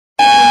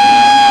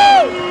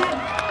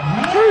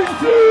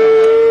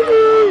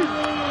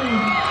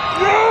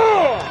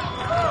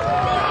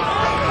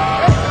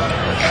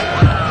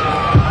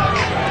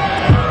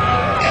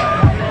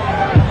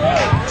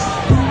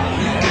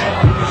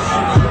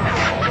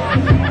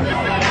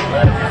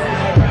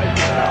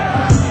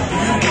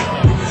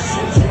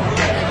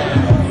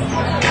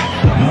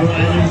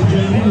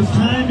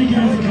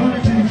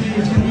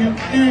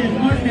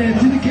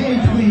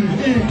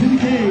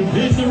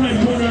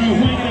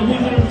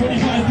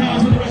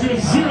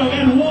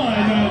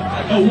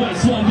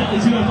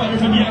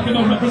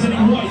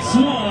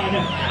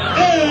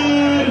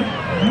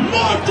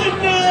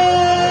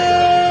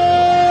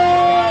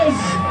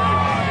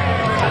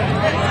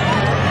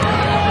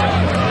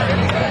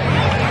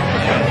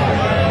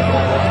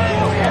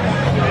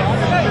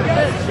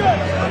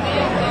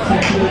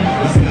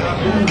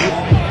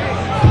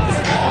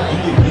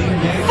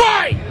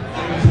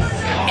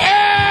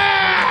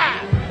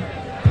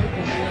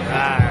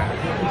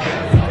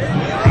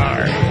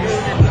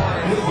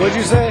What'd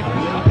you say?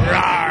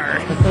 Rawr.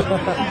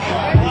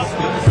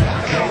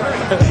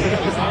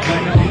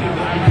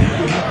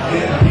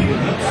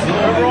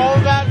 Remember all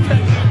of that,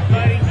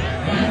 buddy?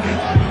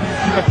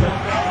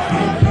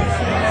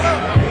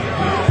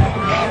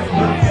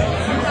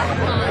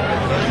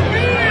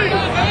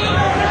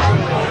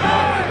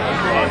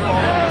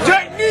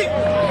 Technique!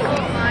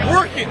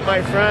 Work it,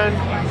 my friend.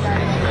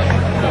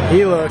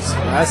 He looks.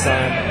 I saw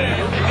him.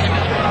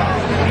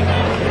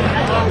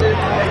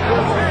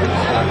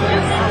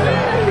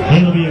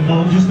 It'll be a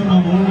moment, just a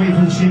moment. We'll wait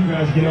for the shit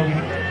guys to get over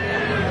here.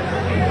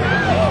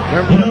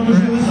 You know, this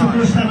is the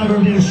first time I've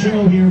ever did a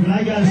show here, but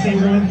I gotta say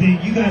one thing.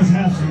 You guys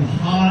have some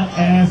hot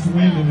ass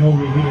women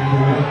over here, dude.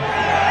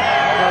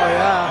 Oh,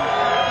 yeah.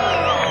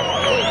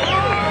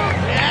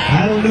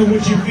 I don't know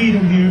what you feed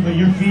them here, but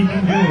you're feeding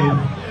them good.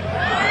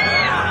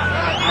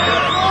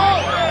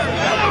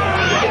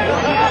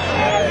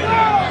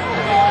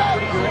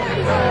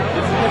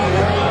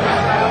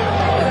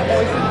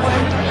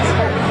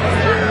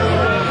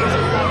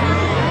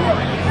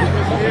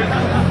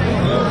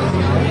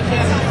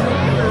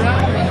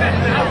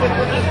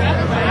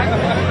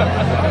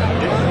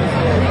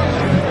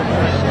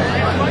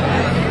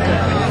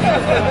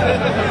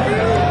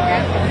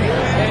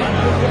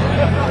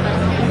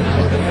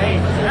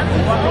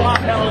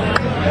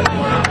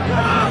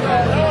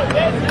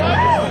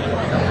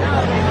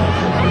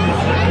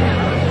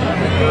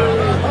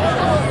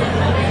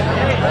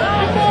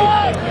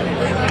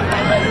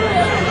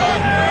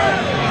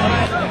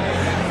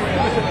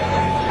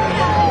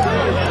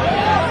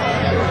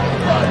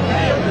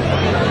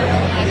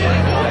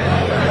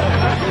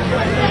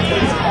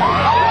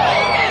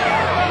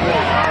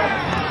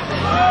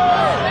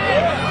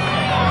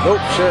 Oh,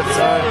 shit,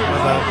 sorry.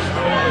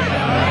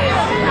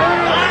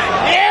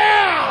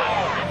 Yeah!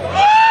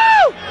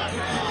 Woo!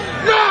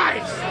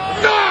 Nice!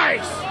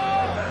 Nice!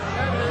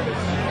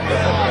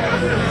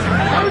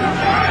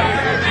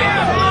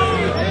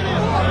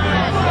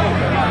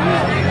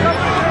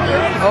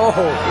 Oh,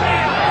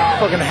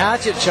 fucking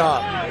hatchet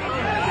chop.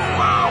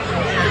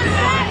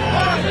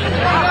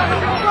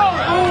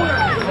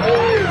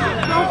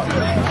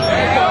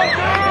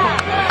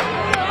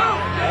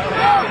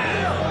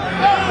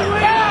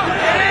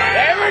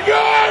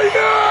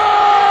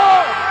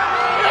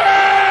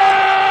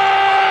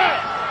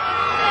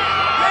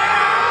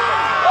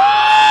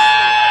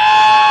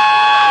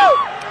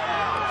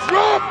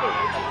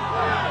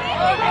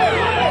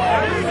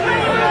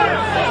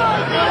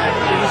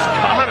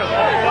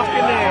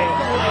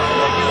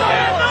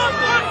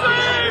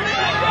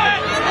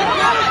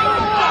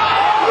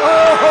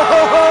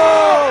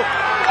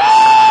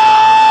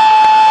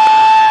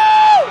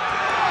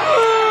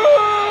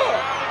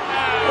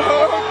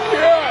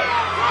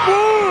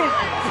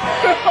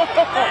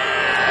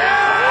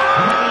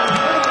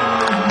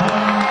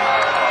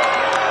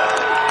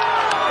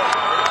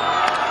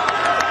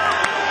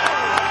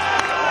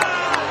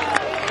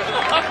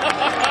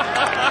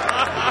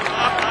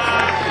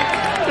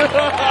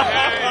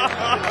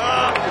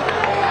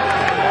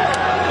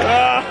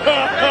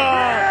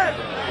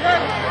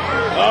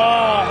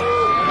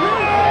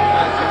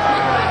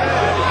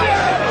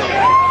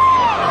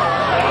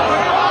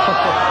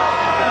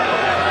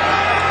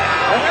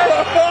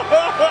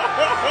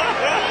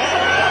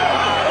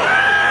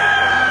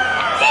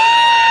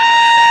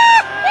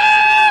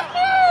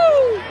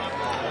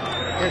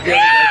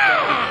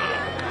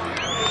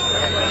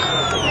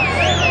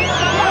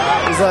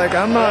 He's like,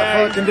 I'm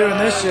not fucking doing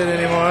this shit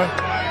anymore.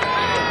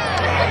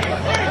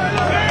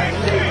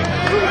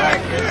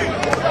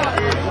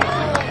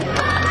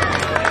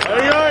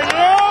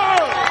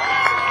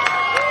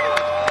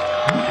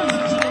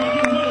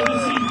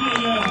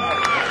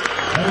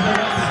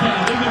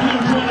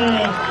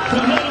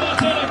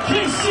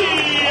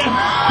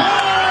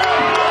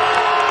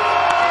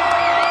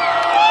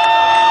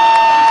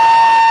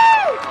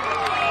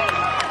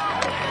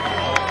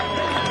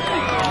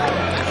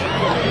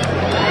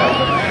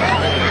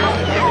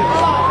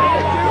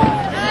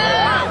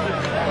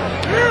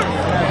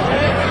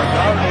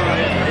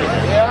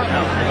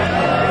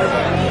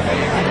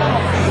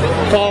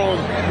 Follow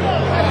him.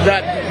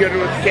 That good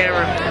with the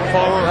camera.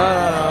 Follow him. No,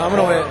 I'm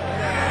gonna wait.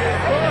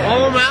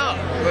 Follow him out.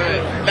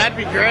 That'd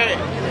be great.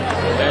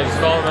 Yeah, just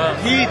follow him out.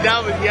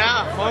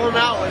 Follow him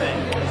out with it.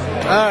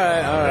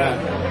 Alright, alright.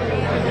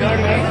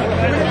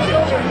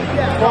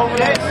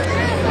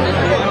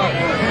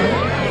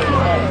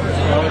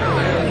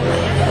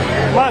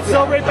 Come on,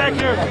 celebrate back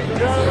here.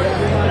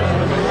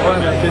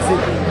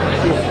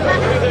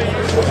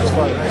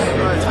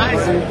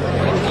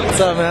 What's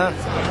up, man?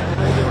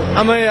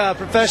 I'm a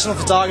professional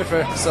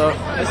photographer, so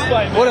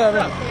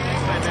whatever.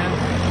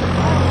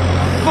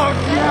 Fuck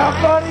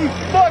yeah, buddy!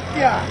 Fuck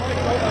yeah!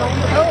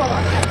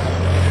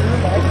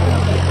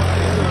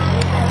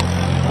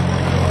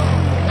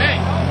 Hey!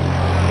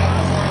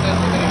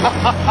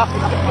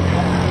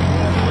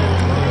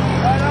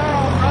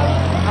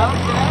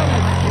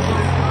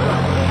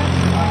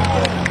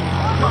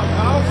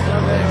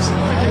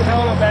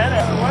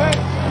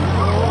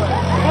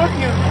 Fuck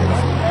you!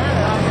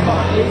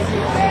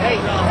 Hey!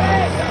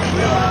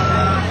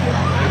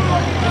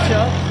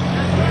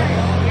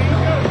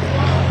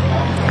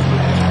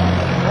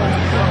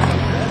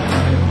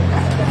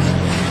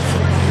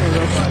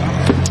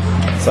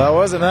 So how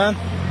was it, man?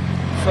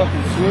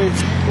 Fucking sweet.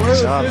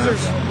 Where are the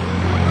scissors?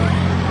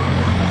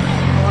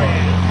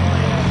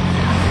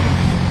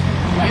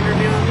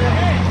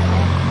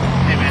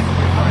 Hey, man.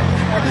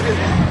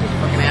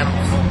 Fucking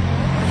animals.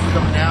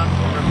 Coming down,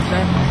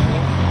 represent.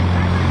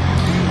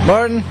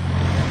 Martin,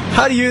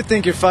 how do you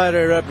think your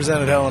fighter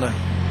represented Helena?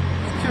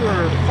 Two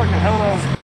are fucking Helena.